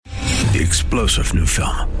The explosive new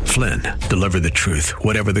film, Flynn, deliver the truth,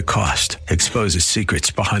 whatever the cost, exposes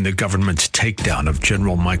secrets behind the government's takedown of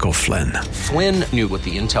General Michael Flynn. Flynn knew what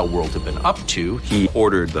the intel world had been up to. He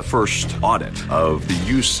ordered the first audit of the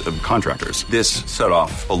use of contractors. This set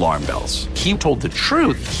off alarm bells. He told the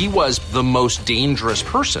truth. He was the most dangerous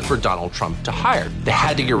person for Donald Trump to hire. They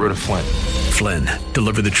had to get rid of Flynn. Flynn,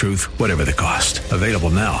 deliver the truth, whatever the cost. Available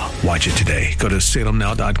now. Watch it today. Go to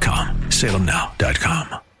salemnow.com.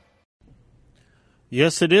 salemnow.com.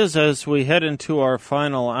 Yes, it is. As we head into our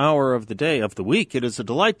final hour of the day, of the week, it is a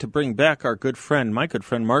delight to bring back our good friend, my good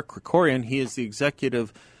friend, Mark Krikorian. He is the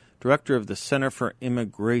executive director of the Center for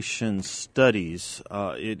Immigration Studies.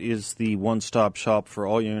 It is the one-stop shop for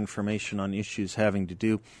all your information on issues having to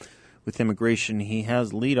do with immigration. He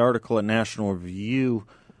has a lead article at National Review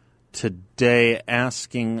today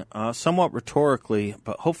asking, somewhat rhetorically,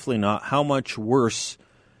 but hopefully not, how much worse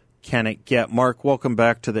can it get? Mark, welcome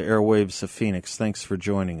back to the airwaves of Phoenix. Thanks for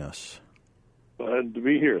joining us. Glad to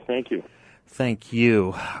be here. Thank you. Thank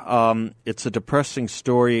you. It's a depressing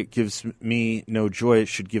story. It gives me no joy. It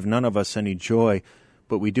should give none of us any joy.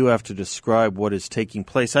 But we do have to describe what is taking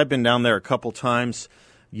place. I've been down there a couple times.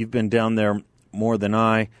 You've been down there more than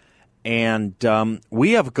I. And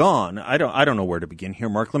we have gone. I don't know where to begin here,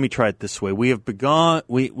 Mark. Let me try it this way. We have gone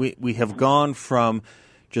from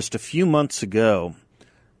just a few months ago,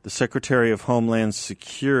 the Secretary of Homeland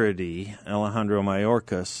Security, Alejandro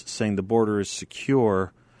Mayorkas, saying the border is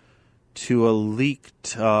secure, to a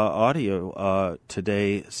leaked audio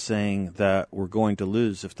today saying that we're going to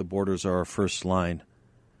lose if the borders are our first line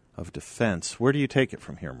of defense. Where do you take it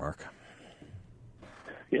from here, Mark?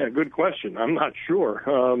 Yeah, good question. I'm not sure.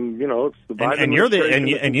 It's the Biden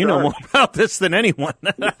administration, and you know more about this than anyone,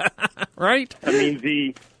 right?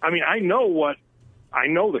 I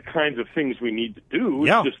know the kinds of things we need to do.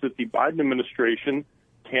 Yeah. It's just that the Biden administration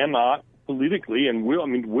cannot politically and will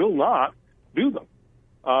not do them.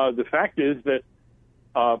 The fact is that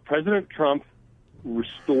President Trump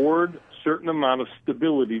restored a certain amount of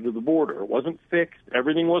stability to the border. It wasn't fixed.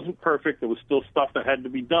 Everything wasn't perfect. There was still stuff that had to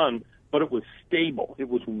be done, but it was stable. It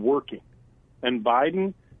was working. And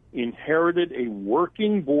Biden inherited a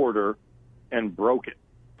working border and broke it.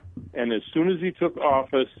 And as soon as he took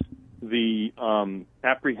office, the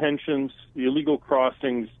apprehensions, the illegal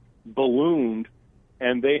crossings ballooned,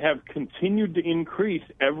 and they have continued to increase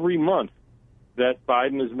every month that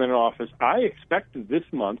Biden has been in office. I expected this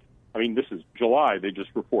month, this is July, they just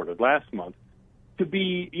reported last month, to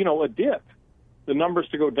be, a dip, the numbers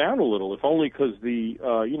to go down a little, if only because the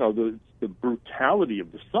brutality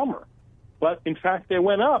of the summer. But in fact, they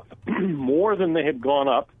went up more than they had gone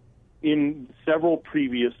up in several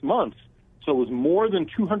previous months. So it was more than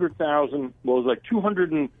 200,000, well, it was like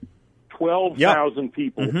 212,000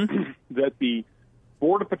 people that the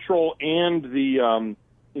Border Patrol and the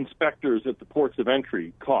inspectors at the ports of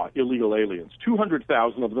entry caught illegal aliens.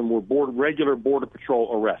 200,000 of them were regular Border Patrol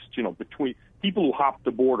arrests, between people who hopped the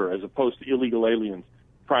border as opposed to illegal aliens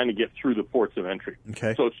trying to get through the ports of entry.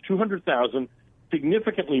 Okay. So it's 200,000,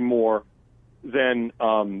 significantly more than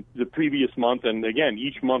the previous month, and again,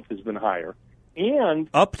 each month has been higher. And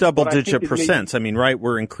up double-digit percents. Right?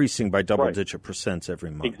 We're increasing by double-digit percents every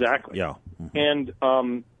month. Exactly. Yeah. Mm-hmm.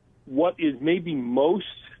 And what is maybe most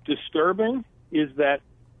disturbing is that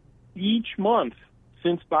each month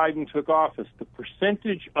since Biden took office, the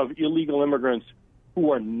percentage of illegal immigrants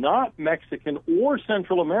who are not Mexican or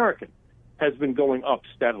Central American has been going up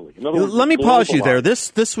steadily. In other words, let me pause you there.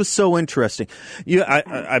 This was so interesting.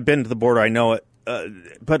 I've been to the border. I know it.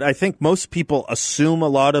 But I think most people assume a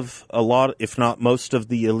lot, if not most of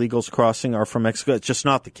the illegals crossing are from Mexico. It's just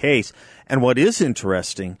not the case. And what is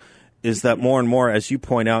interesting is that more and more, as you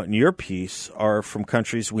point out in your piece, are from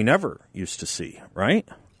countries we never used to see, right?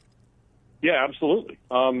 Yeah, absolutely.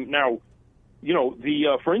 Now,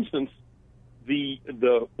 for instance,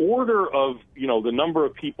 the order of, the number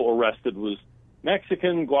of people arrested was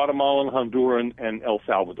Mexican, Guatemalan, Honduran, and El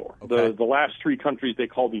Salvador. Okay. The last three countries they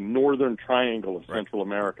call the Northern Triangle of Central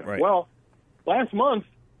America. Right. Well, last month,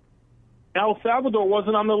 El Salvador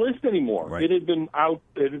wasn't on the list anymore. Right. It had been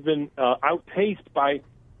outpaced by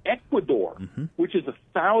Ecuador, which is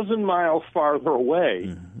 1,000 miles farther away.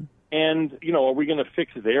 Mm-hmm. And, are we going to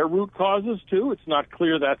fix their root causes, too? It's not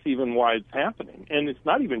clear that's even why it's happening. And it's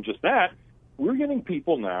not even just that. We're getting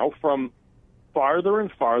people now from farther and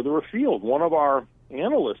farther afield. One of our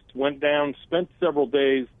analysts went down, spent several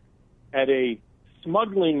days at a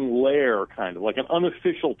smuggling lair, kind of like an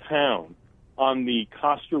unofficial town on the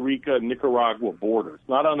Costa Rica-Nicaragua border. It's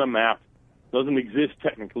not on a map, doesn't exist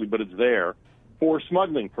technically, but it's there for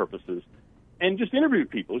smuggling purposes. and just interviewed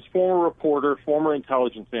people. He's a former reporter, former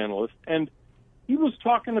intelligence analyst, and he was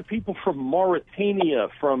talking to people from Mauritania,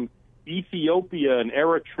 from Ethiopia and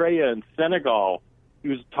Eritrea and Senegal. He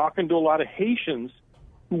was talking to a lot of Haitians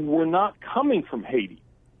who were not coming from Haiti,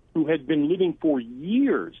 who had been living for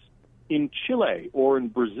years in Chile or in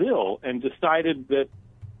Brazil and decided that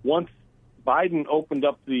once Biden opened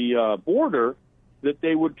up the border that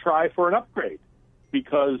they would try for an upgrade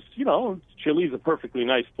because, Chile's a perfectly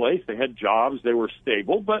nice place. They had jobs. They were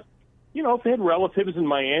stable. But, if they had relatives in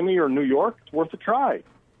Miami or New York, it's worth a try,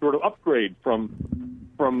 sort of upgrade from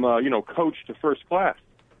coach to first class.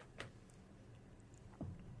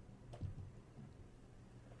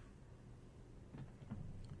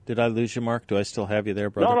 Did I lose you, Mark? Do I still have you there,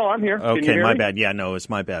 brother? No, I'm here. Can you Okay, hear my me? bad. Yeah, no, it's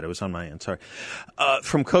my bad. It was on my end. Sorry.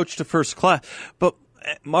 From coach to first class. But,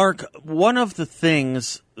 Mark, one of the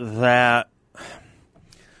things that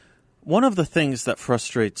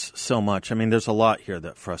frustrates so much, I mean, there's a lot here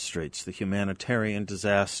that frustrates. The humanitarian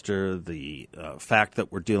disaster, the fact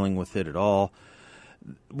that we're dealing with it at all.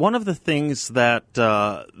 One of the things that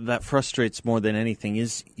frustrates more than anything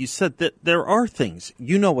is you said that there are things.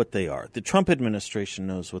 You know what they are. The Trump administration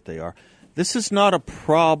knows what they are. This is not a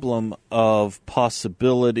problem of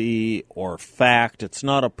possibility or fact. It's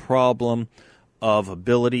not a problem of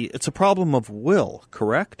ability. It's a problem of will,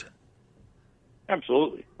 correct?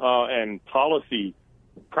 Absolutely. And policy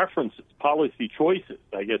preferences, policy choices,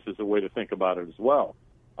 I guess is a way to think about it as well.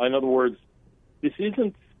 In other words, this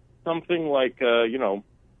isn't something like,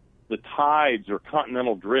 the tides or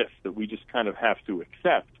continental drift that we just kind of have to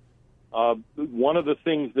accept. One of the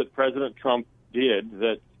things that President Trump did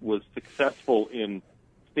that was successful in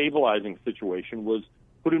stabilizing the situation was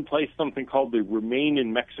put in place something called the Remain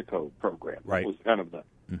in Mexico program. Right. It was kind of the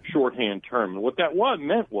shorthand term. And what that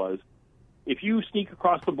meant was if you sneak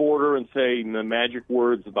across the border and say the magic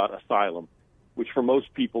words about asylum, which for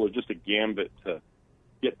most people are just a gambit to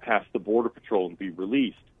get past the Border Patrol and be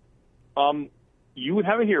released, you would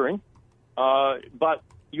have a hearing, but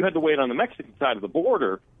you had to wait on the Mexican side of the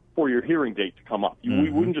border for your hearing date to come up. We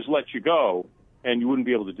wouldn't just let you go, and you wouldn't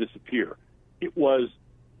be able to disappear. It was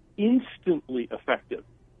instantly effective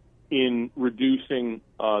in reducing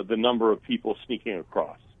the number of people sneaking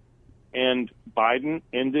across. And Biden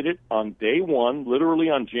ended it on day one, literally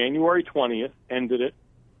on January 20th, ended it.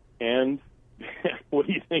 And what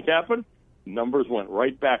do you think happened? Numbers went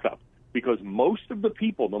right back up because most of the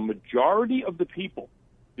people, the majority of the people,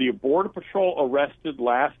 the Border Patrol arrested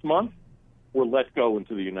last month were let go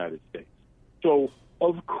into the United States. So,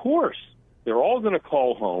 of course, they're all going to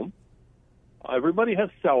call home. Everybody has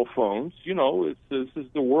cell phones. The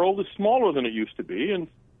world is smaller than it used to be, and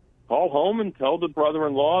call home and tell the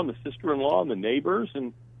brother-in-law and the sister-in-law and the neighbors,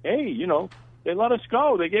 and, hey, they let us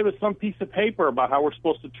go. They gave us some piece of paper about how we're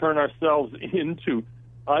supposed to turn ourselves into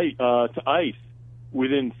ICE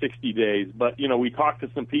within 60 days. But, we talked to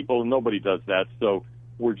some people, and nobody does that, so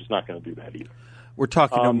we're just not going to do that either. We're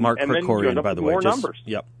talking to Mark Krikorian, by the way. More numbers.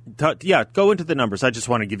 Yep. Go into the numbers. I just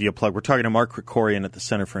want to give you a plug. We're talking to Mark Krikorian at the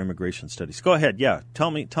Center for Immigration Studies. Go ahead. Yeah.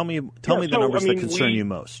 Tell me the numbers that concern you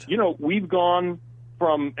most. We've gone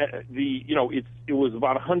from it was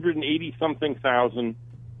about 180-something thousand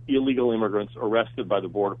illegal immigrants arrested by the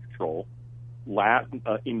Border Patrol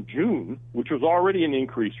in June, which was already an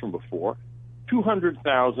increase from before,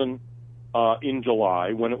 200,000 in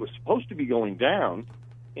July when it was supposed to be going down.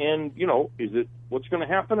 And, what's going to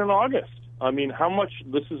happen in August? I mean, how much,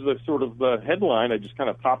 this is the sort of the headline I just kind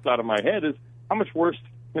of popped out of my head, is how much worse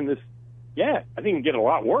can this get? I think it can get a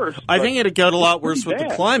lot worse. I think it'll get a lot worse with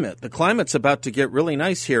the climate. The climate's about to get really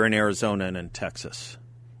nice here in Arizona and in Texas.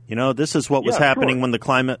 This is what was happening when the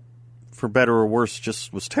climate, for better or worse,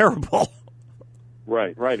 just was terrible.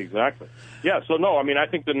 Right, exactly. Yeah, so no, I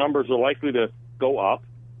think the numbers are likely to go up.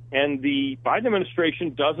 And the Biden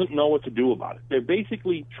administration doesn't know what to do about it. They're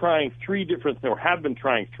basically trying have been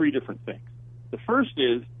trying three different things. The first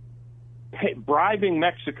is bribing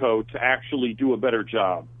Mexico to actually do a better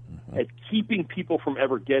job at keeping people from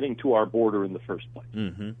ever getting to our border in the first place.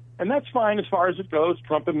 And that's fine as far as it goes.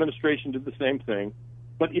 Trump administration did the same thing.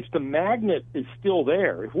 But if the magnet is still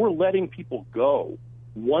there, if we're letting people go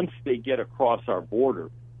once they get across our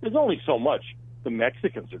border, there's only so much the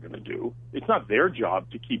Mexicans are going to do. It's not their job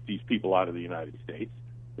to keep these people out of the United States.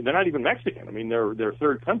 And they're not even Mexican. They're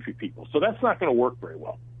third country people. So that's not going to work very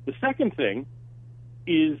well. The second thing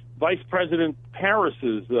is Vice President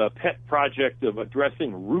Harris's pet project of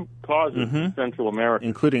addressing root causes in Central America.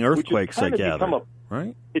 Including earthquakes, I gather.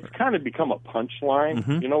 Right? It's kind of become a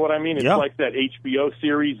punchline. You know what I mean? It's like that HBO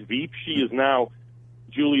series, Veep. She is now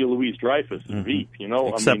Julia Louis-Dreyfus in Veep,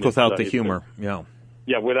 Except without the humor,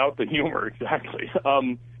 Yeah, without the humor, exactly.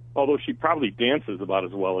 Although she probably dances about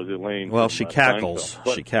as well as Elaine. Well, she cackles.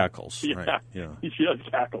 She cackles. Yeah, right? Yeah, she does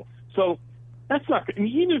cackle. So that's not good. I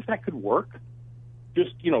mean, even if that could work,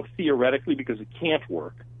 just, theoretically, because it can't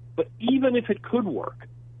work, but even if it could work,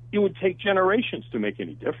 it would take generations to make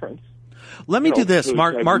any difference. Let me do this,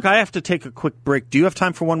 Mark. Mark, I have to take a quick break. Do you have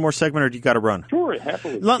time for one more segment, or do you got to run? Sure,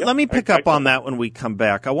 happily. Let me pick up on that when we come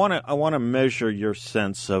back. I want to measure your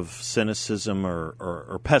sense of cynicism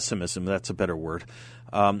or pessimism. That's a better word,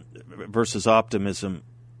 versus optimism.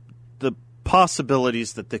 The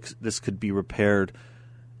possibilities that this could be repaired,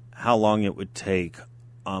 how long it would take,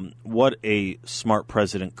 what a smart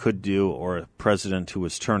president could do, or a president who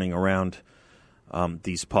is turning around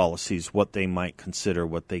these policies, what they might consider,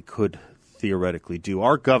 what they could theoretically do.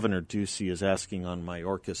 Our Governor Ducey is asking on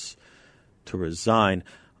Mayorkas to resign.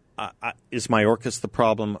 Is Mayorkas the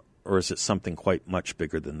problem, or is it something quite much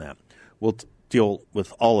bigger than that? We'll deal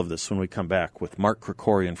with all of this when we come back with Mark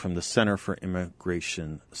Krikorian from the Center for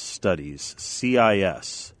Immigration Studies,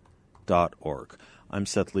 CIS.org. I'm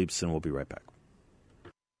Seth Leibson. We'll be right back.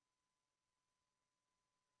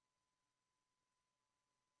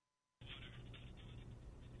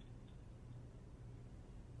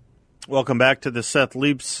 Welcome back to the Seth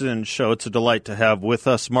Leibson Show. It's a delight to have with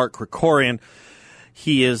us Mark Krikorian.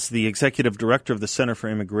 He is the executive director of the Center for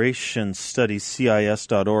Immigration Studies,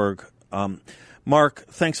 CIS.org. Mark,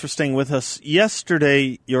 thanks for staying with us.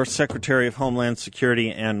 Yesterday, your Secretary of Homeland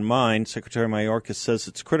Security and mine, Secretary Mayorkas, says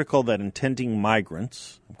it's critical that intending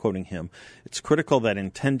migrants, I'm quoting him, it's critical that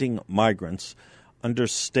intending migrants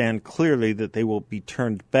understand clearly that they will be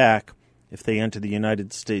turned back if they enter the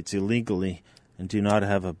United States illegally and do not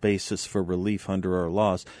have a basis for relief under our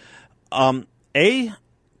laws. A,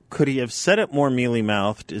 could he have said it more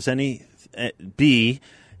mealy-mouthed? B,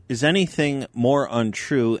 is anything more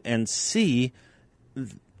untrue? And C,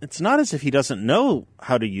 it's not as if he doesn't know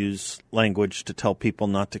how to use language to tell people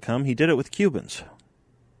not to come. He did it with Cubans.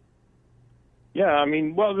 Yeah, I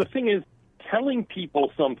mean, well, the thing is, telling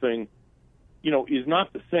people something, is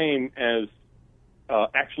not the same as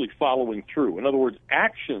actually following through. In other words,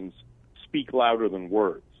 actions speak louder than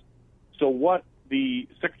words. So what the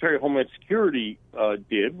Secretary of Homeland Security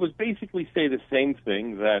did was basically say the same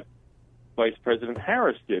thing that Vice President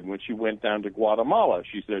Harris did when she went down to Guatemala.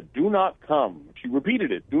 She said, do not come. She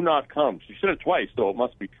repeated it, do not come. She said it twice, so it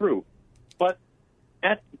must be true. But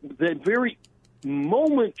at the very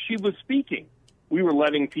moment she was speaking, we were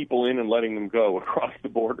letting people in and letting them go across the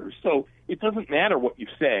border. So it doesn't matter what you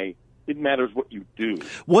say. It matters what you do.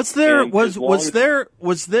 Is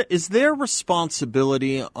there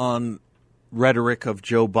responsibility on rhetoric of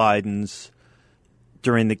Joe Biden's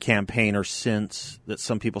during the campaign or since that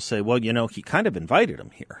some people say, well, he kind of invited them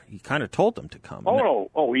here. He kind of told them to come.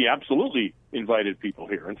 Oh, he absolutely invited people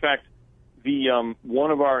here. In fact, the one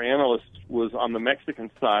of our analysts was on the Mexican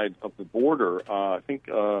side of the border, I think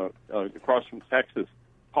across from Texas,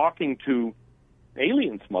 talking to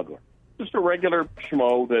alien smuggler, just a regular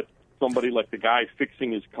schmo that somebody like the guy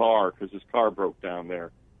fixing his car because his car broke down there,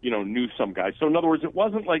 knew some guy. So in other words, it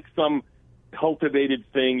wasn't like some cultivated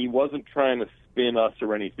thing. He wasn't trying to spin us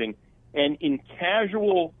or anything. And in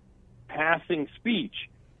casual passing speech,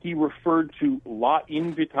 he referred to la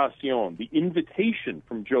invitación, the invitation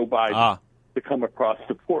from Joe Biden to come across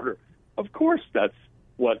the border. Of course, that's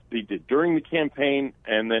what he did during the campaign,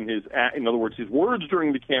 and then in other words, his words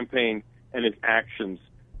during the campaign and his actions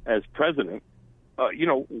as president.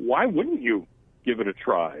 Why wouldn't you give it a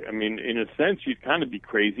try? I mean, in a sense, you'd kind of be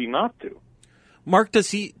crazy not to. Mark,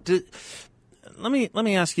 let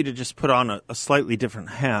me ask you to just put on a slightly different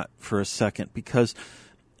hat for a second, because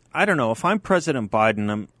I don't know, if I'm President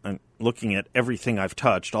Biden, I'm looking at everything I've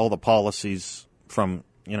touched, all the policies from,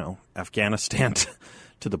 Afghanistan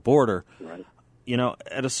to the border. Right.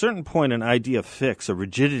 At a certain point, an idea fix, a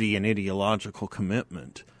rigidity and ideological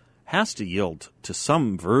commitment has to yield to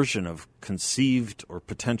some version of conceived or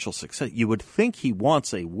potential success. You would think he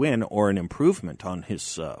wants a win or an improvement on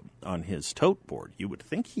his tote board. You would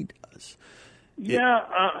think he does. Yeah.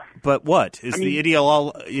 But what? The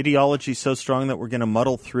ideology so strong that we're going to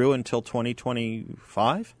muddle through until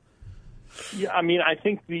 2025? Yeah, I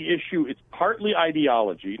think the issue, it's partly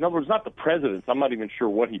ideology. In other words, not the president's. I'm not even sure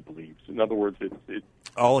what he believes. In other words,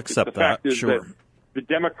 I'll accept the fact is sure. That the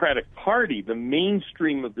Democratic Party, the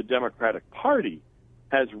mainstream of the Democratic Party,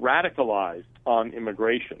 has radicalized on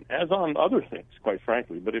immigration, as on other things, quite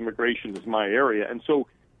frankly. But immigration is my area. And so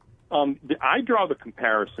I draw the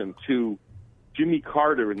comparison to Jimmy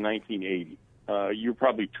Carter in 1980. You're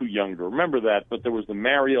probably too young to remember that, but there was the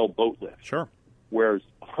Mariel boat lift. Sure. Where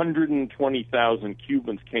 120,000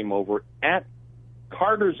 Cubans came over at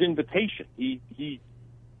Carter's invitation. He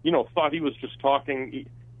thought he was just talking.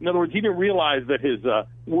 In other words, he didn't realize that his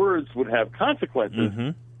words would have consequences. Mm-hmm.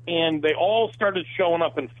 And they all started showing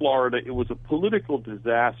up in Florida. It was a political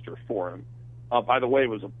disaster for him. By the way, it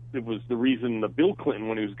was the reason that Bill Clinton,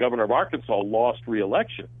 when he was governor of Arkansas, lost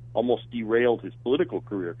re-election, almost derailed his political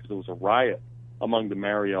career because there was a riot among the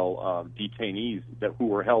Mariel detainees who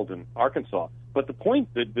were held in Arkansas. But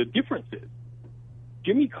the difference is,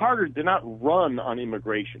 Jimmy Carter did not run on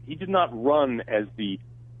immigration. He did not run as the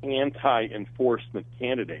anti-enforcement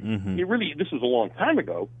candidate. Mm-hmm. This was a long time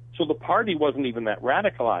ago, so the party wasn't even that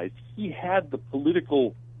radicalized. He had the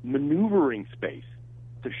political maneuvering space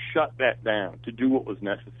to shut that down, to do what was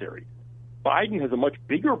necessary. Biden has a much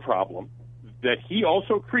bigger problem that he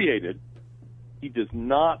also created. He does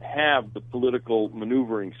not have the political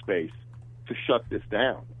maneuvering space to shut this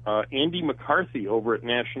down. Andy McCarthy over at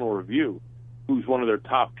National Review, who's one of their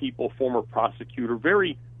top people, former prosecutor,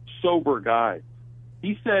 very sober guy,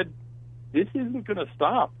 he said, this isn't going to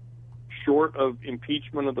stop short of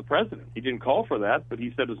impeachment of the president. He didn't call for that, but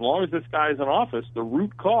he said as long as this guy is in office, the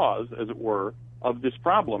root cause, as it were, of this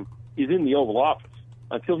problem is in the Oval Office.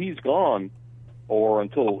 Until he's gone, or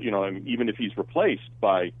until, even if he's replaced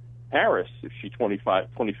by Harris, if she 25th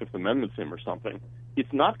Amendments him or something,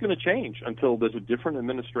 it's not going to change until there's a different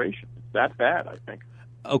administration. It's that bad, I think.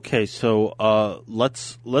 Okay, so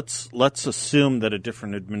let's assume that a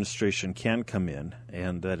different administration can come in,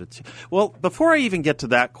 and that it's Before I even get to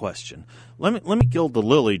that question, let me gild the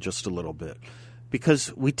lily just a little bit,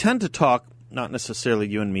 because we tend to talk, not necessarily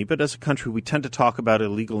you and me, but as a country, we tend to talk about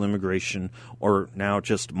illegal immigration, or now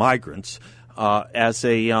just migrants, as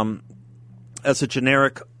a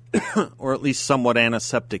generic or at least somewhat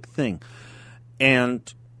antiseptic thing,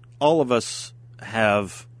 and all of us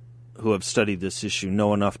who have studied this issue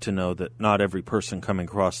know enough to know that not every person coming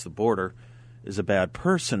across the border is a bad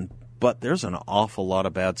person, but there's an awful lot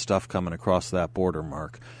of bad stuff coming across that border,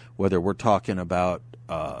 Mark, whether we're talking about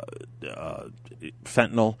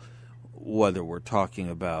fentanyl, whether we're talking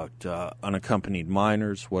about unaccompanied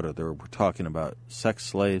minors, whether we're talking about sex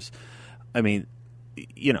slaves. I mean,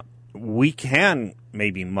 we can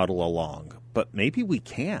maybe muddle along, but maybe we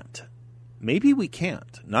can't. Maybe we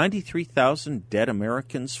can't. 93,000 dead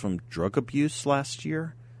Americans from drug abuse last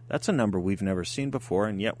year. That's a number we've never seen before,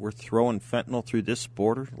 and yet we're throwing fentanyl through this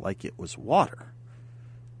border like it was water.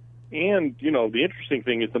 And, the interesting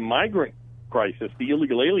thing is the migrant crisis, the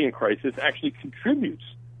illegal alien crisis, actually contributes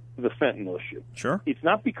to the fentanyl issue. Sure. It's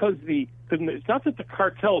not it's not that the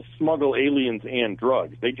cartels smuggle aliens and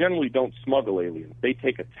drugs. They generally don't smuggle aliens. They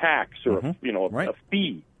take a tax or a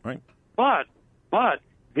fee. Right. But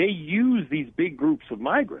they use these big groups of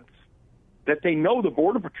migrants that they know the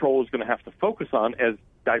Border Patrol is going to have to focus on as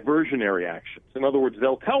diversionary actions. In other words,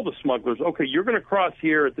 they'll tell the smugglers, okay, you're going to cross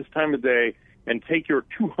here at this time of day and take your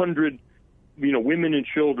 200, women and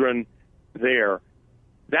children there.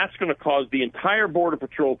 That's going to cause the entire Border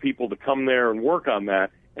Patrol people to come there and work on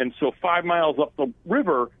that. And so 5 miles up the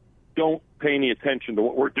river, don't pay any attention to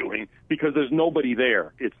what we're doing because there's nobody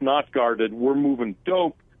there. It's not guarded. We're moving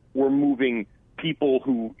dope. We're moving people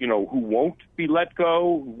who won't be let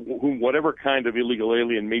go, whatever kind of illegal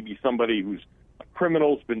alien, maybe somebody who's a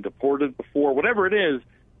criminal, has been deported before, whatever it is.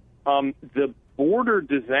 The border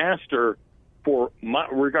disaster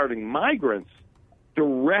regarding migrants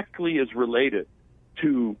directly is related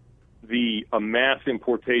to the mass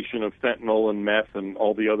importation of fentanyl and meth and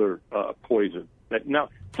all the other poison. Now,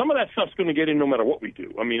 some of that stuff's going to get in no matter what we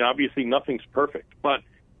do. I mean, obviously nothing's perfect, but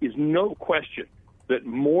is no question that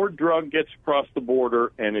more drug gets across the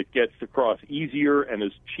border and it gets across easier and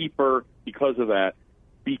is cheaper because of that,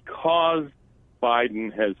 because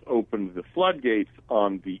Biden has opened the floodgates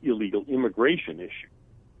on the illegal immigration issue.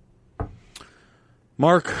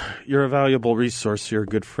 Mark, you're a valuable resource. You're a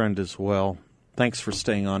good friend as well. Thanks for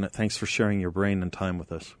staying on it. Thanks for sharing your brain and time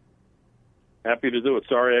with us. Happy to do it.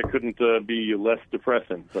 Sorry I couldn't be less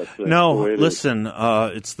depressing. But, no, listen,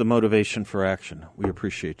 it's the motivation for action. We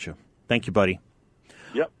appreciate you. Thank you, buddy.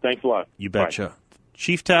 Yep, thanks a lot. You betcha. Bye.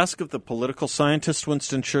 Chief task of the political scientist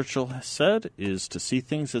Winston Churchill has said is to see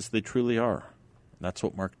things as they truly are. That's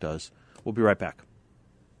what Mark does. We'll be right back.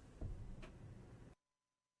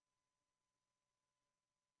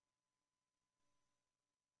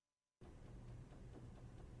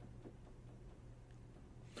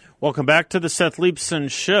 Welcome back to the Seth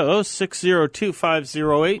Leibsohn Show,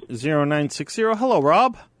 602-508-0960. Hello,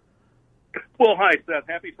 Rob. Well, hi, Seth.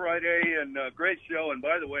 Happy Friday and great show. And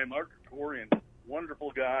by the way, Mark Krikorian,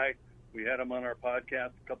 wonderful guy. We had him on our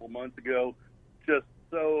podcast a couple months ago. Just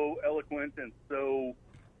so eloquent and so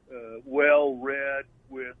well-read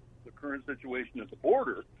with the current situation at the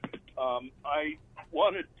border, I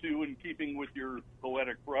wanted to, in keeping with your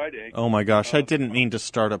Poetic Friday. Oh my gosh, I didn't mean to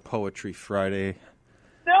start a Poetry Friday.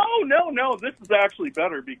 No. This is actually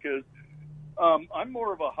better because I'm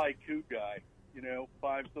more of a haiku guy.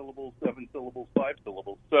 5 syllables, 7 syllables, 5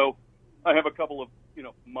 syllables. So I have a couple of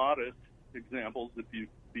modest examples if you'd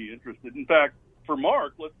be interested. In fact, for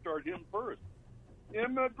Mark, let's start him first.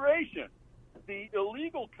 Immigration, the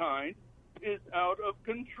illegal kind, is out of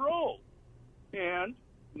control and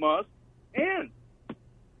must end.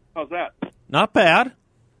 How's that? Not bad.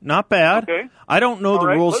 Okay. I don't know All the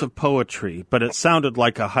right, rules of poetry, but it sounded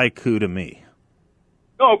like a haiku to me.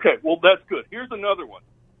 Okay, well, that's good. Here's another one.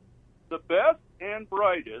 The best and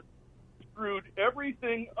brightest screwed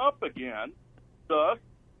everything up again, thus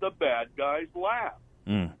the bad guys laugh.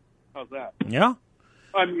 How's that? Yeah.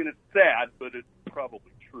 I mean, it's sad, but it's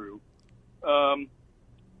probably true. And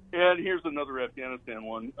here's another Afghanistan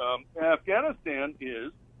one. Afghanistan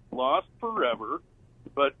is lost forever,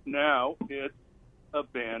 but now it's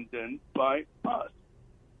abandoned by us.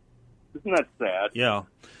 Isn't that sad? Yeah.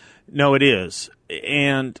 No, it is.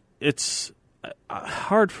 And it's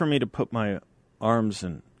hard for me to put my arms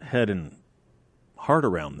and head and heart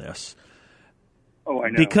around this. Oh, I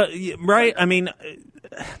know. Because, right? I mean,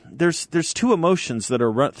 there's two emotions that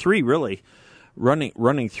are three really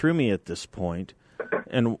running through me at this point,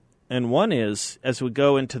 and one is as we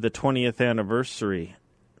go into the 20th anniversary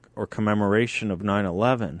or commemoration of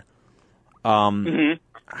 9/11.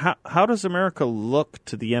 How does America look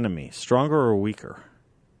to the enemy? Stronger or weaker?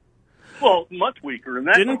 Well, much weaker. And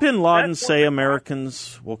didn't Bin Laden say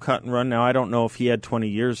Americans will cut and run? Now, I don't know if he had 20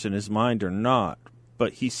 years in his mind or not,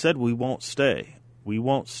 but he said we won't stay. We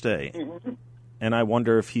won't stay. Mm-hmm. And I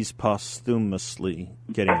wonder if he's posthumously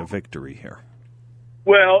getting a victory here.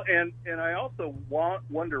 Well, and I also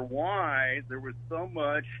wonder why there was so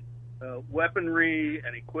much weaponry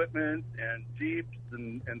and equipment and jeeps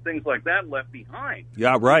and things like that left behind.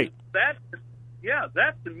 Yeah, right. That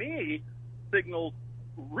to me signals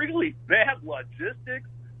really bad logistics,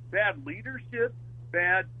 bad leadership,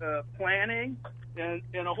 bad planning, and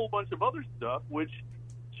a whole bunch of other stuff, which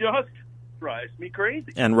just drives me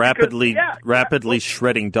crazy. And rapidly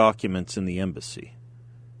shredding documents in the embassy.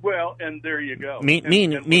 Well, and there you go.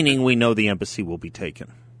 Meaning we know the embassy will be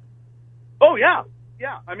taken. Oh, yeah.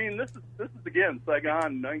 Yeah, I mean, this is again,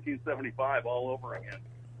 Saigon 1975 all over again.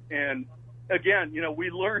 And again, we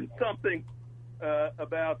learned something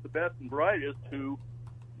about the best and brightest who,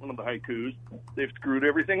 one of the haikus, they've screwed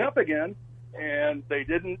everything up again. And they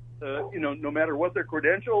didn't, no matter what their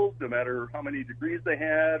credentials, no matter how many degrees they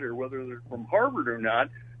had or whether they're from Harvard or not,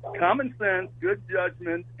 common sense, good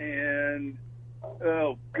judgment, and,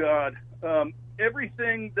 oh, God,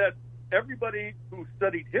 everything that everybody who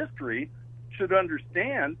studied history should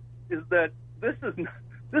understand is that this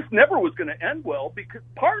never was going to end well,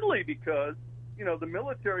 partly because the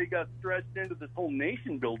military got stretched into this whole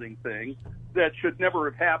nation-building thing that should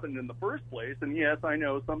never have happened in the first place. And yes, I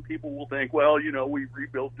know some people will think, well, we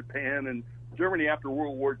rebuilt Japan and Germany after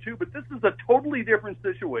World War II, but this is a totally different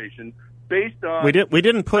situation based on we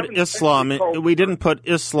didn't put Islam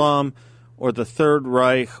or the Third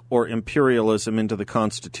Reich or imperialism into the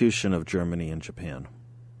Constitution of Germany and Japan.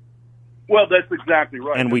 Well, that's exactly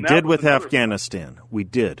right. And we did with Afghanistan. We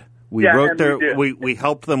did. We wrote we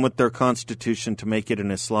helped them with their constitution to make it an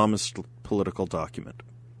Islamist political document.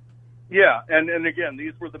 Yeah, and again,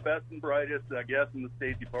 these were the best and brightest, I guess, in the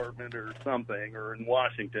State Department or something, or in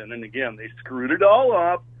Washington. And again, they screwed it all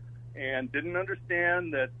up and didn't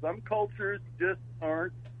understand that some cultures just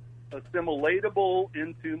aren't assimilatable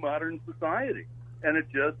into modern society. And it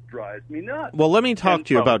just drives me nuts. Well, let me talk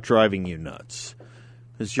to you about driving you nuts.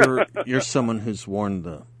 Because you're someone who's worn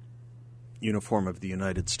the uniform of the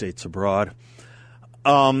United States abroad.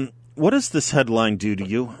 What does this headline do to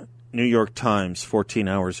you? New York Times, 14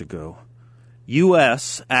 hours ago.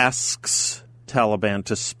 U.S. asks Taliban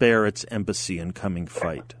to spare its embassy in coming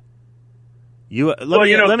fight. Let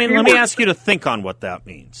me ask you to think on what that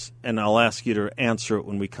means, and I'll ask you to answer it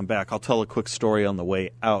when we come back. I'll tell a quick story on the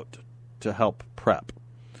way out to help prep.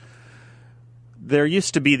 There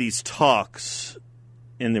used to be these talks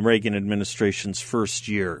in the Reagan administration's first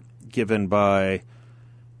year given by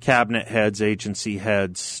cabinet heads, agency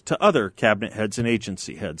heads, to other cabinet heads and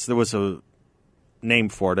agency heads. There was a name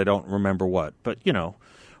for it. I don't remember what. But,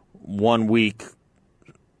 1 week,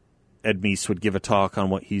 Ed Meese would give a talk on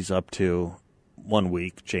what he's up to. 1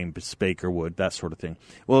 week, James Baker would, that sort of thing.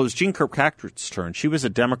 Well, it was Jeane Kirkpatrick's turn. She was a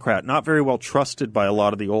Democrat, not very well trusted by a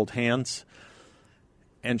lot of the old hands.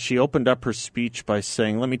 And she opened up her speech by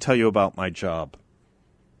saying, let me tell you about my job.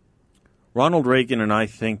 Ronald Reagan and I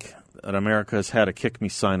think that America has had a kick me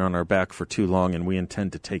sign on our back for too long, and we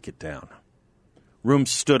intend to take it down. Room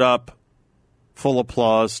stood up, full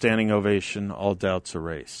applause, standing ovation, all doubts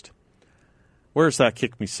erased. Where's that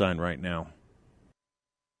kick me sign right now?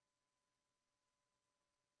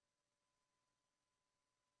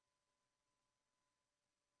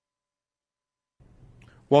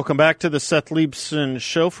 Welcome back to the Seth Leibsohn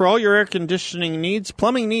Show. For all your air conditioning needs,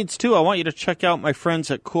 plumbing needs too, I want you to check out my friends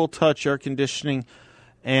at Cool Touch Air Conditioning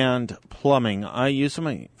and Plumbing. I use them.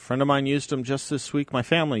 A friend of mine used them just this week. My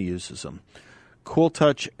family uses them. Cool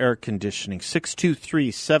Touch Air Conditioning,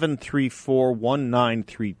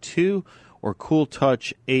 623-734-1932 or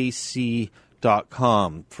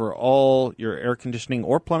CoolTouchAC.com. For all your air conditioning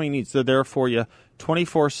or plumbing needs, they're there for you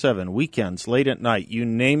 24/7, weekends, late at night, you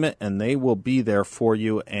name it, and they will be there for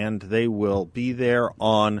you, and they will be there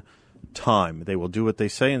on time. They will do what they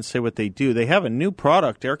say and say what they do. They have a new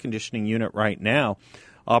product, air conditioning unit right now,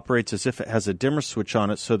 operates as if it has a dimmer switch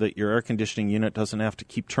on it so that your air conditioning unit doesn't have to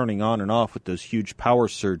keep turning on and off with those huge power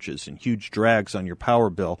surges and huge drags on your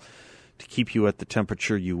power bill to keep you at the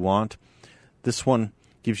temperature you want. This one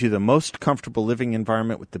gives you the most comfortable living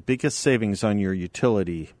environment with the biggest savings on your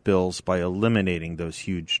utility bills by eliminating those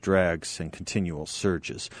huge drags and continual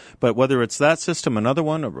surges. But whether it's that system, another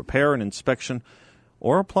one, a repair, an inspection,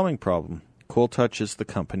 or a plumbing problem, Cool Touch is the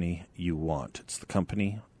company you want. It's the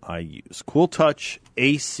company I use.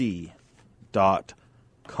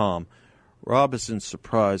 CoolTouchAC.com. Rob is in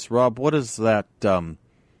surprise. Rob, what is that?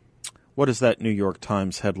 What does that New York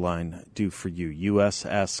Times headline do for you? U.S.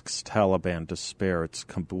 asks Taliban to spare its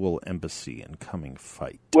Kabul embassy in coming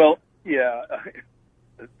fight. Well, yeah,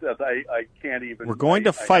 I can't even. We're going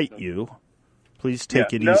to fight you. Please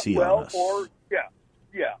take it easy on us.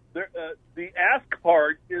 The ask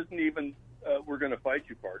part isn't even we're going to fight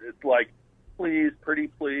you part. It's like, please, pretty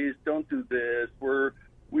please, don't do this.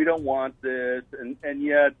 We don't want this, and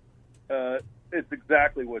yet. It's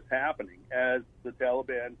exactly what's happening as the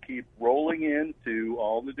Taliban keep rolling into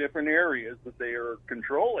all the different areas that they are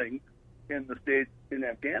controlling in the states in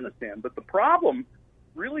Afghanistan. But the problem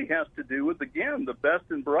really has to do with, again, the best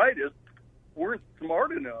and brightest weren't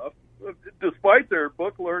smart enough, despite their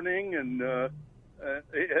book learning and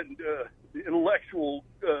intellectual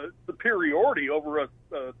superiority over us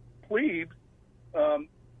plebes,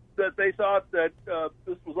 that they thought that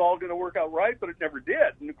this was all going to work out right, but it never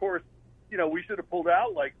did. And, of course, we should have pulled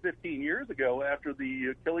out like 15 years ago after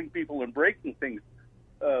the killing people and breaking things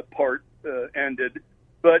part ended.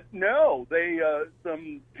 But no,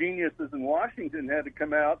 some geniuses in Washington had to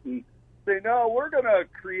come out and say, no, we're going to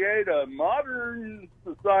create a modern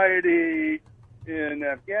society in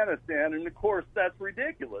Afghanistan. And, of course, that's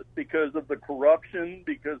ridiculous because of the corruption,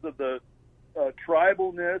 because of the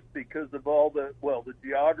tribalness, because of all the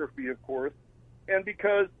geography, of course, and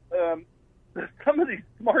because some of these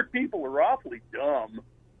smart people are awfully dumb,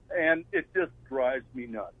 and it just drives me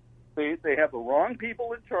nuts. They have the wrong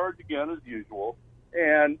people in charge again, as usual,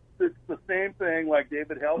 and it's the same thing like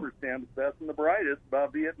David Halberstam, the best and the brightest,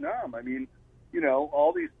 about Vietnam. I mean,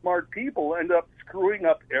 all these smart people end up screwing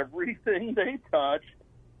up everything they touch,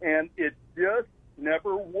 and it just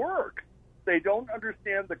never works. They don't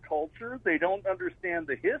understand the culture, they don't understand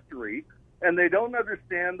the history, and they don't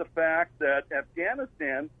understand the fact that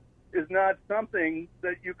Afghanistan is not something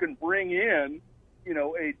that you can bring in,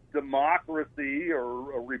 a democracy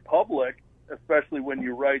or a republic, especially when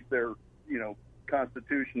you write their,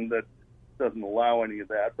 constitution that doesn't allow any of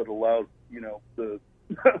that, but allows, the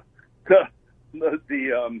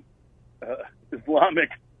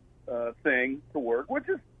Islamic thing to work, which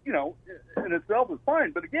is, in itself is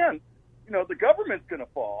fine. But again, the government's going to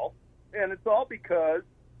fall, and it's all because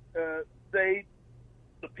the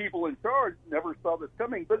people in charge never saw this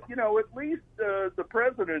coming. But, at least the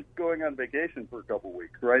president's going on vacation for a couple of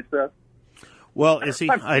weeks, right, Seth? Well, is he?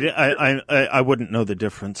 I wouldn't know the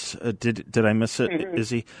difference. Did I miss it? Is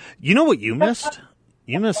he? You know what you missed?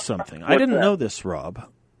 You missed something. I didn't know this, Rob,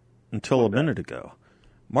 until a minute ago.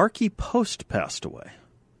 Markie Post passed away.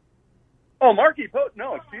 Oh, Markie Post?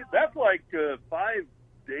 No, that's like 5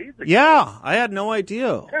 days ago. Yeah, I had no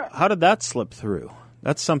idea. Yeah. How did that slip through?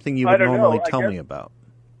 That's something you would normally tell me about.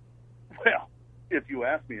 Well, if you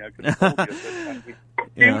asked me, I could have told you.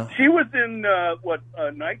 Yeah. She was in,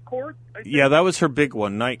 Night Court? I think? Yeah, that was her big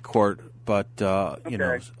one, Night Court. But, a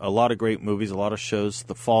lot of great movies, a lot of shows.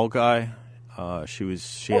 The Fall Guy.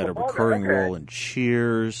 She had a recurring role in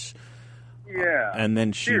Cheers. Yeah. And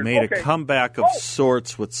then she made a comeback of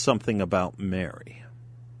sorts with Something About Mary.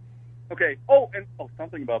 Okay.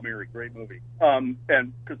 Something About Mary, great movie. And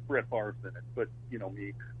because Brett Favre's in it, but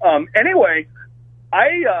me. Anyway,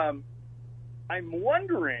 I'm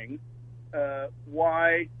wondering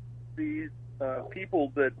why these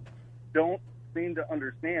people that don't seem to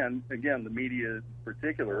understand, again, the media in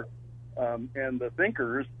particular, and the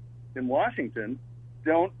thinkers in Washington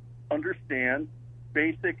don't understand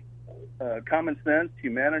basic common sense,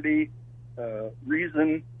 humanity,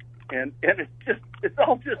 reason, and it's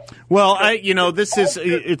all just. Well,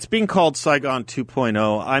 it's being called Saigon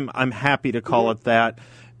 2.0. I'm happy to call it that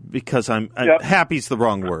because happy's the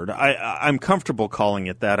wrong word. I'm comfortable calling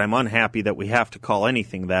it that. I'm unhappy that we have to call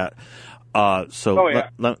anything that.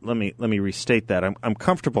 Let me restate that. I'm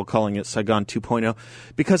comfortable calling it Saigon 2.0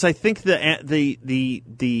 because I think the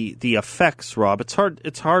effects, Rob.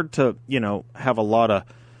 It's hard to have a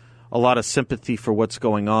lot of sympathy for what's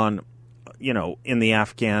going on, in the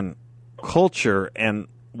Afghan culture and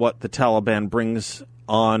what the Taliban brings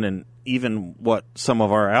on, and even what some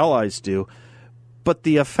of our allies do. But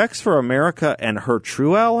the effects for America and her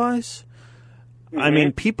true allies. I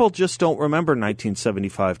mean, people just don't remember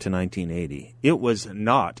 1975 to 1980. It was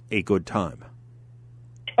not a good time.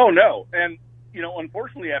 Oh, no. And,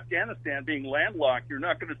 unfortunately, Afghanistan being landlocked, you're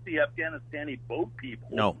not going to see Afghanistani boat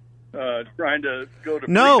people trying to go to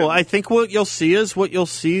freedom. I think what you'll see is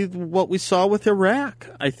what we saw with Iraq.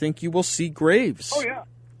 I think you will see graves. Oh, yeah.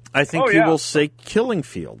 I think you will see killing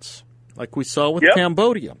fields like we saw with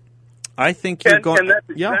Cambodia. I think you're going. And that's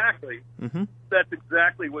exactly that's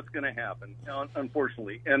exactly what's going to happen,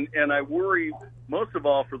 unfortunately. And I worry most of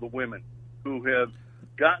all for the women who have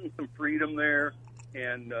gotten some freedom there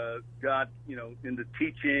and got into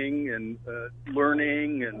teaching and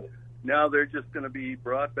learning, and now they're just going to be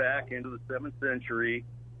brought back into the 7th century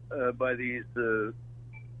by these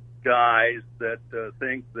guys that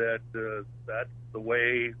think that that's the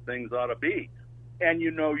way things ought to be. And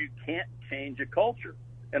you can't change a culture.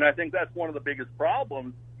 And I think that's one of the biggest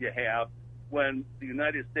problems you have when the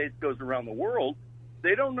United States goes around the world.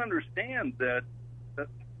 They don't understand that,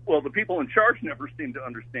 the people in charge never seem to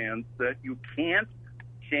understand that you can't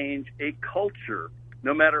change a culture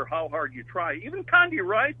no matter how hard you try. Even Condi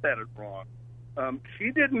Rice had it wrong.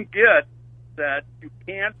 She didn't get that you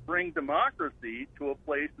can't bring democracy to a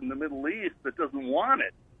place in the Middle East that doesn't want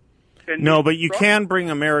it. But you can bring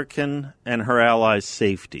American and her allies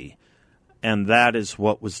safety. And that is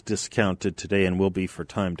what was discounted today and will be for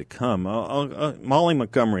time to come. Molly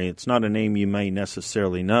Montgomery, it's not a name you may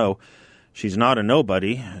necessarily know. She's not a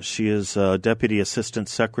nobody. She is Deputy Assistant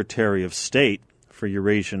Secretary of State for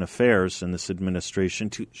Eurasian Affairs in this administration.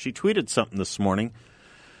 She tweeted something this morning.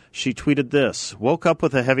 She tweeted this: "Woke up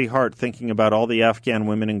with a heavy heart thinking about all the Afghan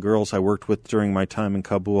women and girls I worked with during my time in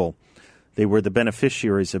Kabul. They were the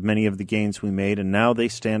beneficiaries of many of the gains we made, and now they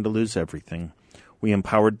stand to lose everything. We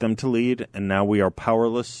empowered them to lead, and now we are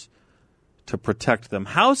powerless to protect them."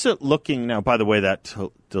 How's it looking now? By the way, that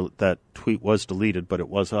tweet was deleted, but it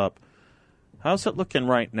was up. How's it looking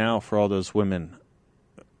right now for all those women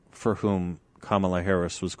for whom Kamala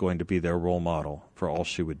Harris was going to be their role model for all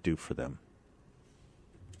she would do for them?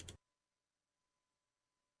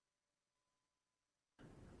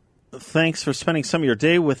 Thanks for spending some of your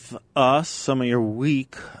day with us, some of your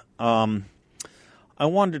week. I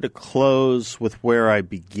wanted to close with where I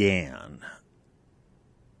began.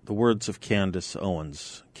 The words of Candace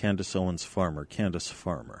Owens Farmer. Candace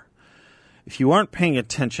Farmer. "If you aren't paying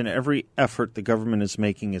attention, every effort the government is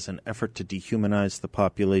making is an effort to dehumanize the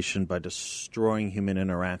population by destroying human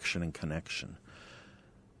interaction and connection.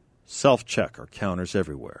 Self-check are counters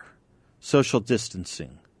everywhere. Social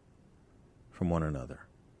distancing from one another.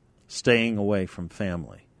 Staying away from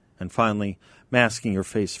family. And finally, masking your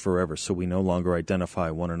face forever so we no longer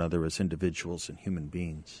identify one another as individuals and human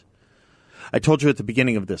beings. I told you at the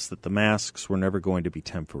beginning of this that the masks were never going to be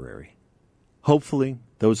temporary. Hopefully,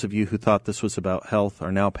 those of you who thought this was about health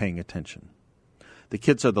are now paying attention. The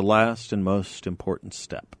kids are the last and most important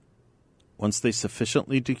step. Once they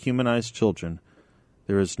sufficiently dehumanize children,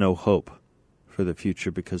 there is no hope for the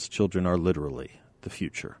future because children are literally the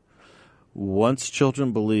future. Once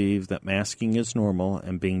children believe that masking is normal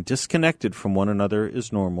and being disconnected from one another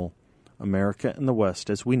is normal, America and the West,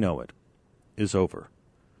 as we know it, is over.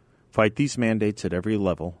 Fight these mandates at every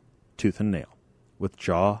level, tooth and nail.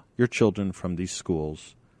 Withdraw your children from these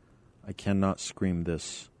schools. I cannot scream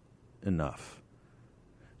this enough."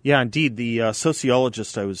 Yeah, indeed. The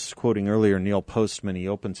sociologist I was quoting earlier, Neil Postman, he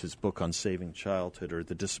opens his book on saving childhood, or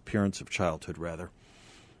the disappearance of childhood, rather,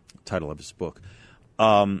 title of his book.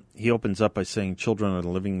 He opens up by saying, "Children are the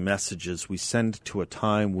living messages we send to a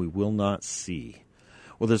time we will not see."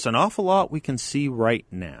 Well, there's an awful lot we can see right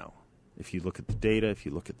now. If you look at the data, if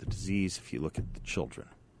you look at the disease, if you look at the children.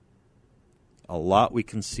 A lot we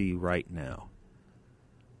can see right now.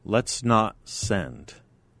 Let's not send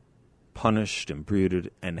punished, embruted,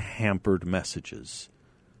 and hampered messages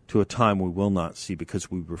to a time we will not see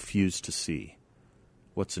because we refuse to see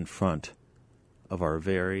what's in front of our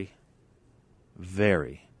very,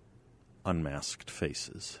 very unmasked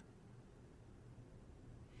faces.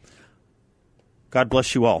 God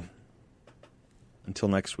bless you all. Until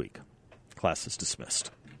next week, class is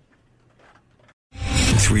dismissed.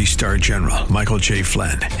 3-star General Michael J.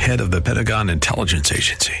 Flynn, head of the Pentagon Intelligence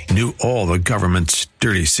Agency, knew all the government's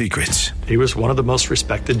dirty secrets. He was one of the most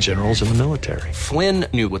respected generals in the military. Flynn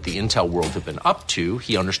knew what the intel world had been up to.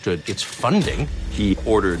 He understood its funding. He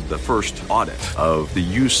ordered the first audit of the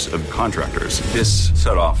use of contractors. This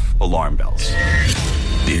set off alarm bells.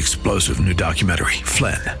 The explosive new documentary,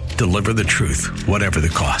 Flynn, Deliver the Truth, Whatever the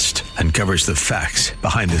Cost, uncovers the facts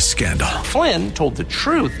behind this scandal. Flynn told the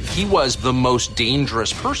truth. He was the most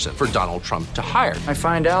dangerous person for Donald Trump to hire. I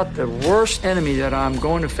find out the worst enemy that I'm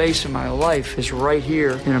going to face in my life is right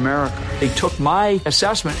here in America. They took my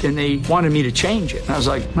assessment and they wanted me to change it. And I was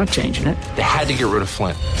like, I'm not changing it. They had to get rid of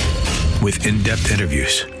Flynn. With in-depth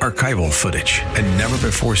interviews, archival footage, and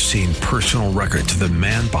never-before-seen personal records of the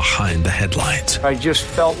man behind the headlines. I just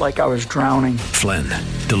felt like I was drowning. Flynn,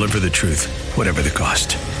 Deliver the Truth, Whatever the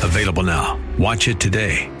Cost. Available now. Watch it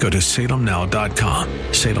today. Go to salemnow.com.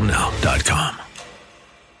 salemnow.com.